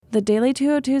The Daily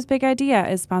 202's Big Idea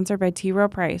is sponsored by T. Rowe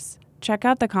Price. Check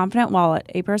out The Confident Wallet,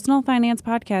 a personal finance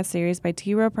podcast series by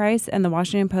T. Rowe Price and the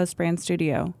Washington Post brand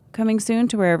studio. Coming soon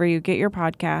to wherever you get your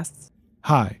podcasts.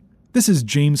 Hi, this is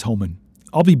James Holman.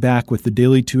 I'll be back with the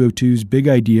Daily 202's Big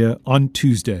Idea on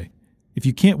Tuesday. If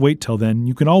you can't wait till then,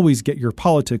 you can always get your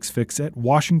politics fix at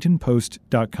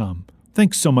WashingtonPost.com.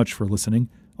 Thanks so much for listening.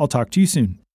 I'll talk to you soon.